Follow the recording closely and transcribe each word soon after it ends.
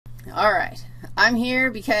All right, I'm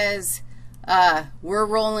here because we're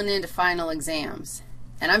rolling into final exams,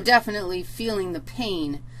 and I'm definitely feeling the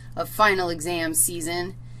pain of final exam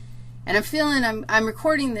season, and I'm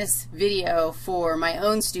recording this video for my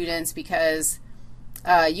own students because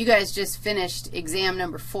you guys just finished exam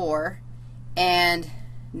number 4, and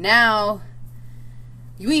now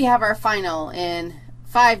we have our final in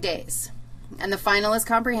 5 days, and the final is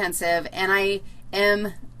comprehensive, and I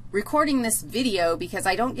am recording this video because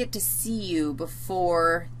I don't get to see you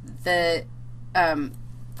before the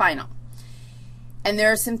final. And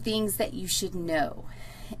there are some things that you should know.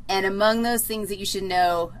 And among those things that you should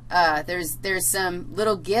know, there's some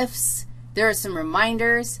little gifts, there are some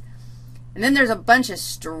reminders, and then there's a bunch of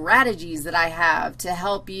strategies that I have to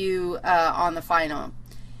help you on the final.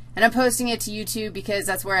 And I'm posting it to YouTube because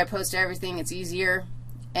that's where I post everything. It's easier.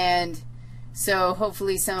 And so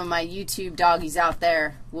hopefully some of my YouTube doggies out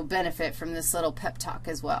there will benefit from this little pep talk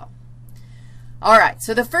as well. All right,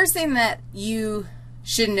 so the first thing that you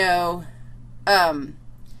should know, I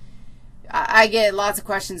get lots of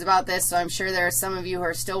questions about this, so I'm sure there are some of you who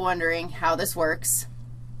are still wondering how this works.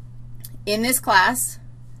 In this class,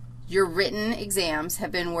 your written exams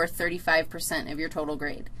have been worth 35% of your total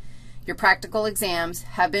grade. Your practical exams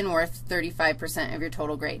have been worth 35% of your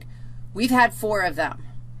total grade. We've had 4 of them.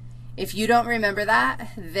 If you don't remember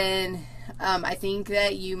that, then I think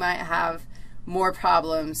that you might have more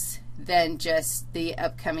problems than just the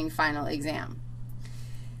upcoming final exam.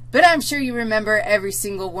 But I'm sure you remember every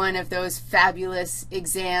single one of those fabulous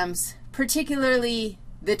exams, particularly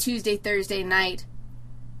the Tuesday, Thursday night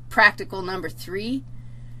practical number 3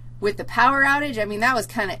 with the power outage. I mean, that was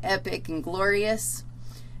kind of epic and glorious.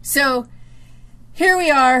 So here we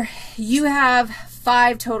are. You have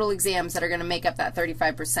 5 total exams that are going to make up that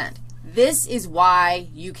 35%. This is why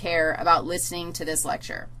you care about listening to this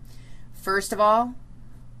lecture. First of all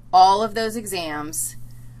of those exams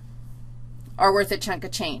are worth a chunk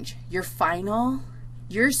of change. Your final,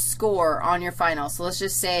 your score on your final, so let's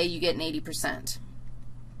just say you get an 80%.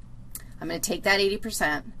 I'm going to take that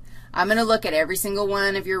 80%. I'm going to look at every single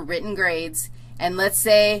one of your written grades, and let's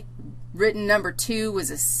say written number 2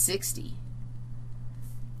 was a 60.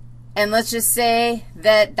 And let's just say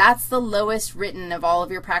that that's the lowest written of all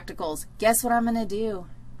of your practicals. Guess what I'm going to do?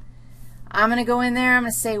 I'm going to go in there, I'm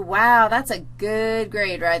going to say, wow, that's a good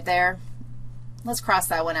grade right there. Let's cross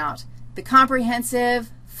that one out. The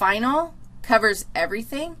comprehensive final covers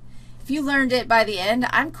everything. If you learned it by the end,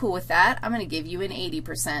 I'm cool with that. I'm going to give you an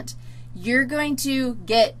 80%. You're going to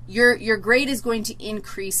get, your grade is going to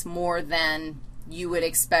increase more than you would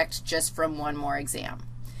expect just from one more exam.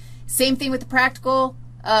 Same thing with the practical.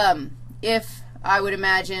 If I would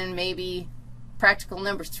imagine maybe practical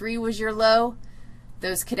number 3 was your low,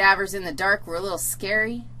 those cadavers in the dark were a little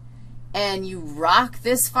scary, and you rock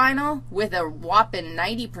this final with a whopping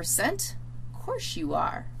 90%, of course you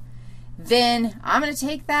are. Then I'm going to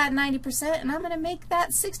take that 90% and I'm going to make that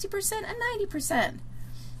 60% a 90%.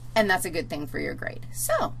 And that's a good thing for your grade.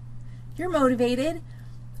 So you're motivated.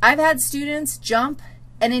 I've had students jump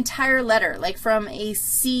an entire letter, like from a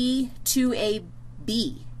C to a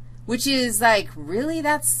B, which is like, really,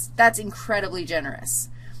 that's incredibly generous.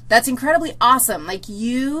 That's incredibly awesome. Like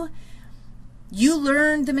you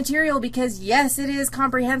learned the material because, yes, it is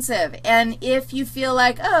comprehensive. And if you feel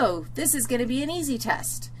like, oh, this is going to be an easy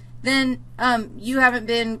test, then you haven't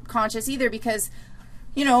been conscious either because,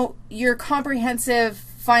 you know, your comprehensive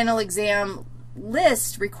final exam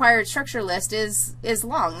list, required structure list, is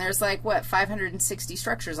long. There's like, what, 560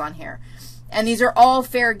 structures on here. And these are all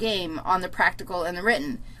fair game on the practical and the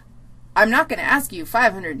written. I'm not going to ask you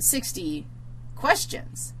 560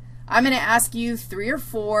 questions. I'm going to ask you 3 or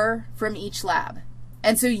 4 from each lab.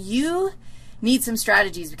 And so you need some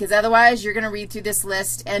strategies because otherwise you're going to read through this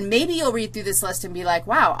list, and maybe you'll read through this list and be like,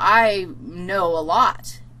 wow, I know a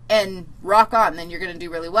lot, and rock on, then you're going to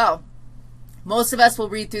do really well. Most of us will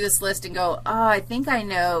read through this list and go, oh, I think I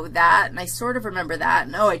know that, and I sort of remember that,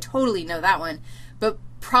 and oh, I totally know that one. But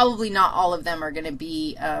probably not all of them are going to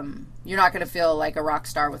be, you're not going to feel like a rock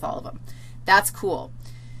star with all of them. That's cool.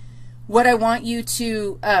 What I want you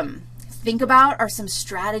to think about are some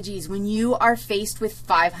strategies when you are faced with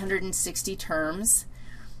 560 terms.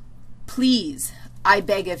 Please, I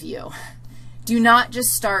beg of you, do not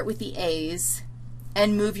just start with the A's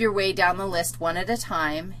and move your way down the list one at a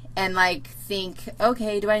time and like think,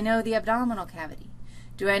 okay, do I know the abdominal cavity?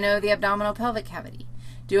 Do I know the abdominal pelvic cavity?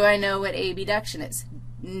 Do I know what abduction is?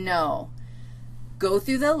 No. Go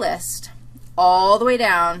through the list all the way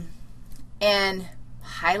down and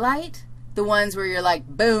highlight the ones where you're like,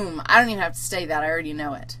 boom, I don't even have to study that. I already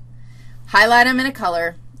know it. Highlight them in a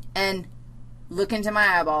color and look into my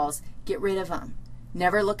eyeballs, get rid of them.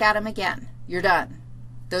 Never look at them again. You're done.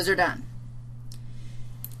 Those are done.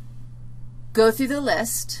 Go through the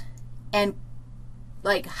list and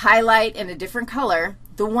like highlight in a different color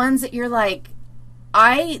the ones that you're like,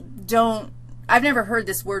 I've never heard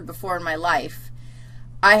this word before in my life.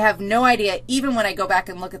 I have no idea, even when I go back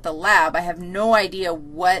and look at the lab, I have no idea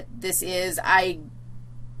what this is. I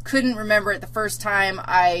couldn't remember it the first time.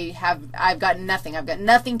 I've got nothing. I've got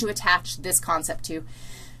nothing to attach this concept to.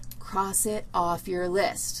 Cross it off your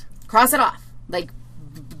list. Cross it off. Like,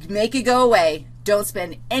 make it go away. Don't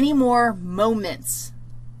spend any more moments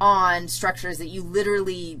on structures that you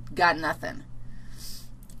literally got nothing.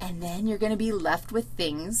 And then you're going to be left with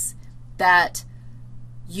things that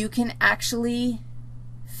you can actually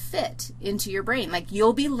fit into your brain. Like,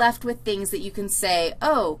 you'll be left with things that you can say,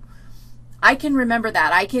 oh, I can remember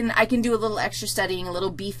that. I can do a little extra studying, a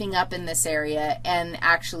little beefing up in this area and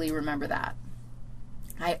actually remember that.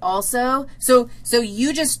 I also, so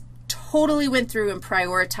you just totally went through and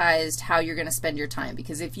prioritized how you're going to spend your time,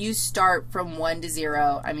 because if you start from 1 to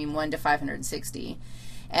 0, I mean 1 to 560,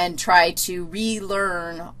 and try to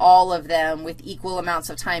relearn all of them with equal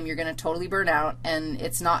amounts of time, you're going to totally burn out, and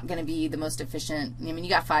it's not going to be the most efficient. I mean, you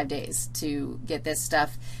got 5 days to get this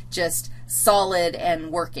stuff just solid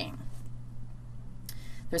and working.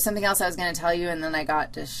 There's something else I was going to tell you, and then I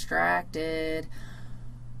got distracted.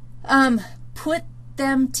 Put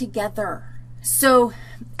them together. So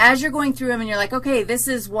as you're going through them and you're like, okay, this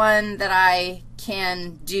is one that I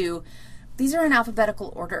can do, these are in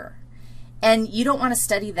alphabetical order. And you don't want to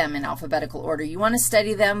study them in alphabetical order. You want to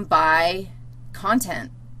study them by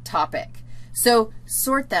content topic. So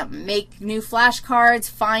sort them. Make new flashcards.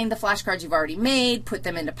 Find the flashcards you've already made. Put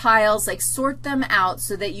them into piles. Like, sort them out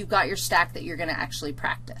so that you've got your stack that you're going to actually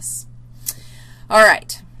practice. All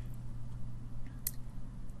right.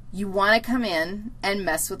 You want to come in and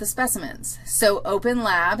mess with the specimens. So open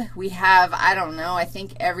lab, we have, I don't know, I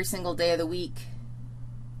think every single day of the week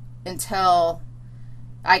until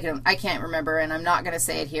I can't remember, and I'm not going to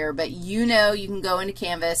say it here, but you know you can go into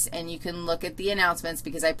Canvas and you can look at the announcements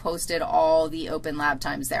because I posted all the open lab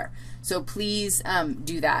times there. So please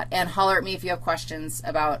do that, and holler at me if you have questions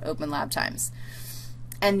about open lab times.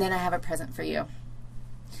 And then I have a present for you.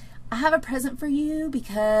 I have a present for you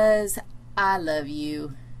because I love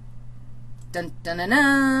you. Dun, dun, dun,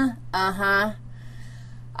 dun.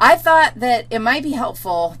 I thought that it might be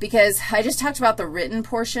helpful because I just talked about the written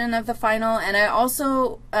portion of the final, and I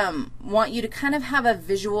also want you to kind of have a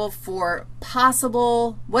visual for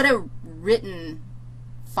possible, what a written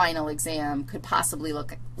final exam could possibly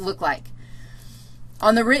look like.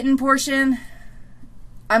 On the written portion,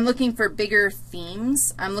 I'm looking for bigger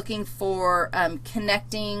themes. I'm looking for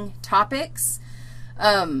connecting topics.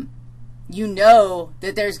 You know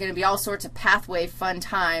that there's going to be all sorts of pathway fun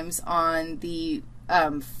times on the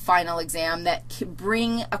final exam that can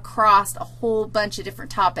bring across a whole bunch of different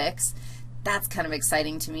topics. That's kind of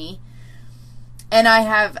exciting to me. And I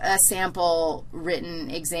have a sample written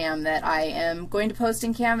exam that I am going to post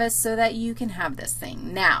in Canvas so that you can have this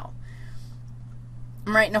thing. Now,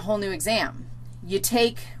 I'm writing a whole new exam. You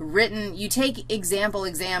take example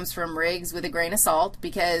exams from Riggs with a grain of salt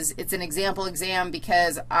because it's an example exam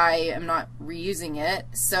because I am not reusing it,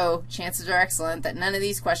 so chances are excellent that none of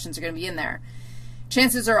these questions are going to be in there.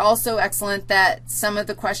 Chances are also excellent that some of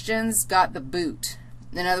the questions got the boot.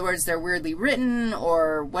 In other words, they're weirdly written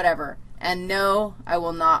or whatever. And no, I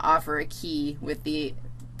will not offer a key with the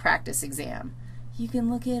practice exam. You can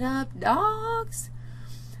look it up, dogs.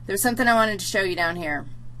 There's something I wanted to show you down here.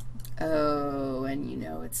 Oh, and you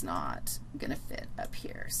know it's not going to fit up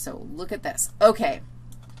here. So look at this. Okay.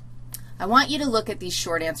 I want you to look at these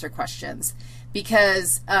short answer questions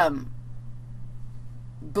because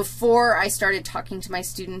before I started talking to my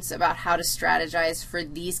students about how to strategize for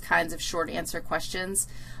these kinds of short answer questions,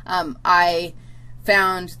 I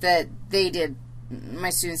found that my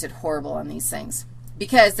students did horrible on these things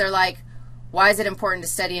because they're like, why is it important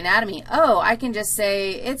to study anatomy? Oh, I can just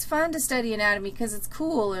say it's fun to study anatomy because it's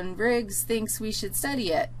cool and Riggs thinks we should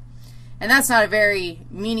study it. And that's not a very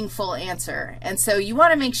meaningful answer. And so you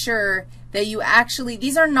want to make sure that you actually,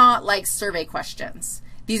 these are not like survey questions.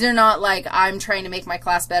 These are not like I'm trying to make my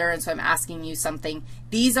class better and so I'm asking you something.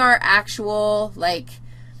 These are actual, like,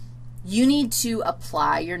 you need to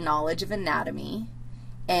apply your knowledge of anatomy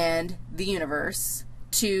and the universe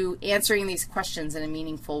to answering these questions in a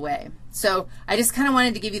meaningful way. So I just kind of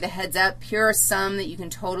wanted to give you the heads up. Here are some that you can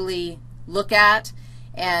totally look at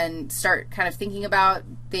and start kind of thinking about.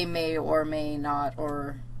 They may or may not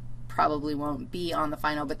or probably won't be on the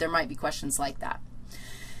final, but there might be questions like that.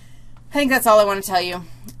 I think that's all I want to tell you.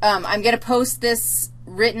 I'm going to post this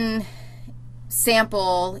written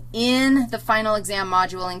sample in the final exam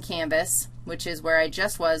module in Canvas, which is where I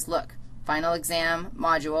just was. Look, final exam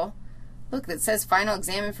module. Look, that says final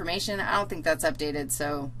exam information. I don't think that's updated,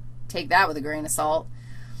 so take that with a grain of salt.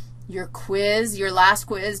 Your quiz, your last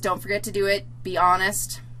quiz, don't forget to do it. Be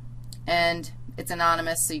honest, and it's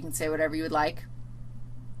anonymous, so you can say whatever you would like.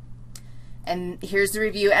 And here's the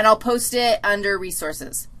review, and I'll post it under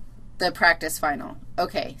resources, the practice final.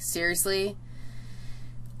 Okay, seriously,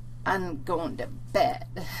 I'm going to bed.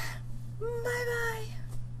 Bye-bye.